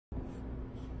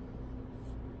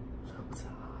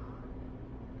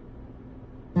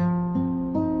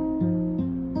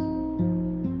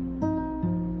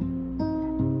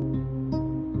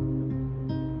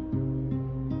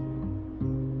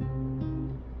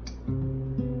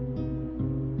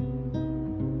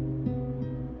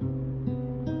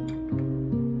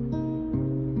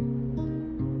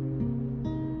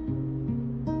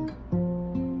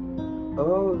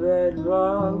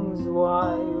bugs,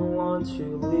 why won't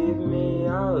you leave me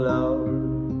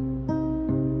alone?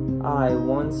 I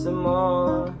want some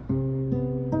more.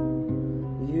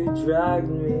 You dragged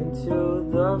me to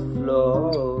the floor.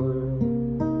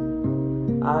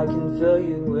 I can feel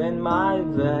you in my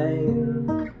vein,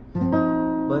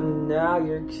 but now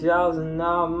you're causing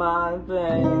all my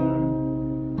pain.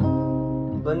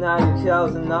 But now you're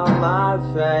causing all my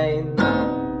pain.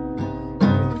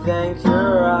 You think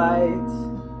you're right,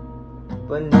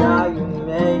 but now you're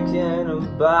making a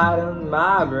bite on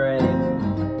my brain.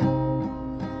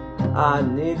 I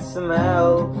need some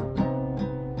help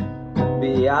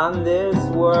beyond this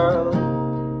world.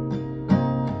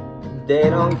 They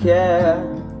don't care,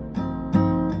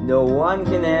 no one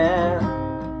can hear.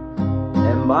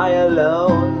 Am I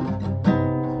alone?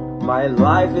 My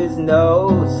life is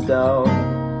no stone.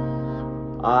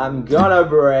 I'm gonna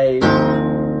break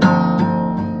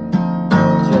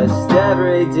just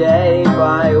every day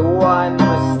by one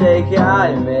mistake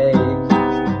I make.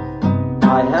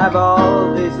 I have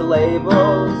all these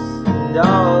labels and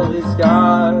all these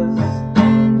scars.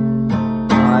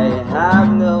 I have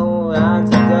no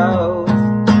antidote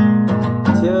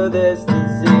to this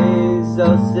disease.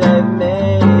 Oh, save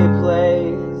me,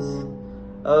 please.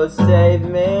 Oh, save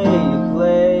me,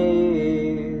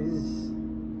 please.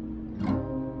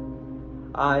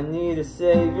 I need a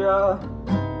savior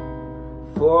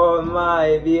for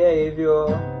my behavior.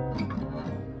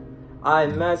 I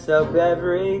mess up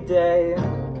every day.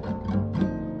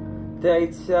 They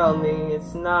tell me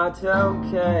it's not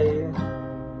okay.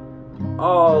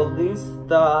 All these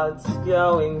thoughts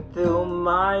going through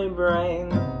my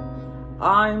brain.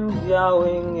 I'm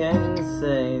going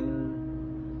insane.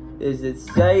 Is it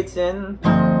Satan?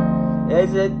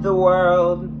 Is it the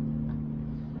world?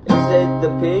 Is it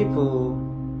the people?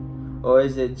 Or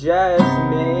is it just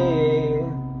me?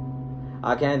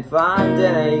 I can't find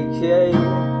any key.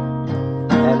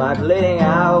 Am I bleeding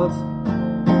out?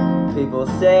 People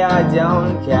say I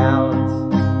don't count.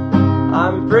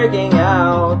 I'm freaking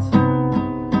out.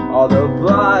 All the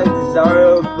bugs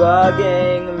are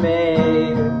bugging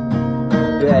me.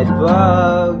 Bed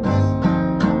bugs,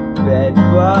 bed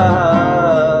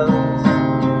bugs,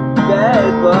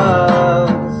 bed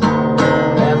bugs.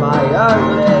 Am I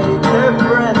ugly,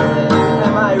 different?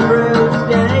 Am I rude,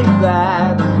 skinny,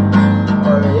 fat?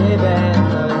 Or even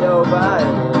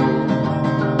nobody?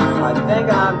 I think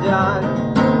I'm done.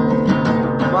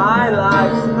 My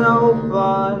life's no fun.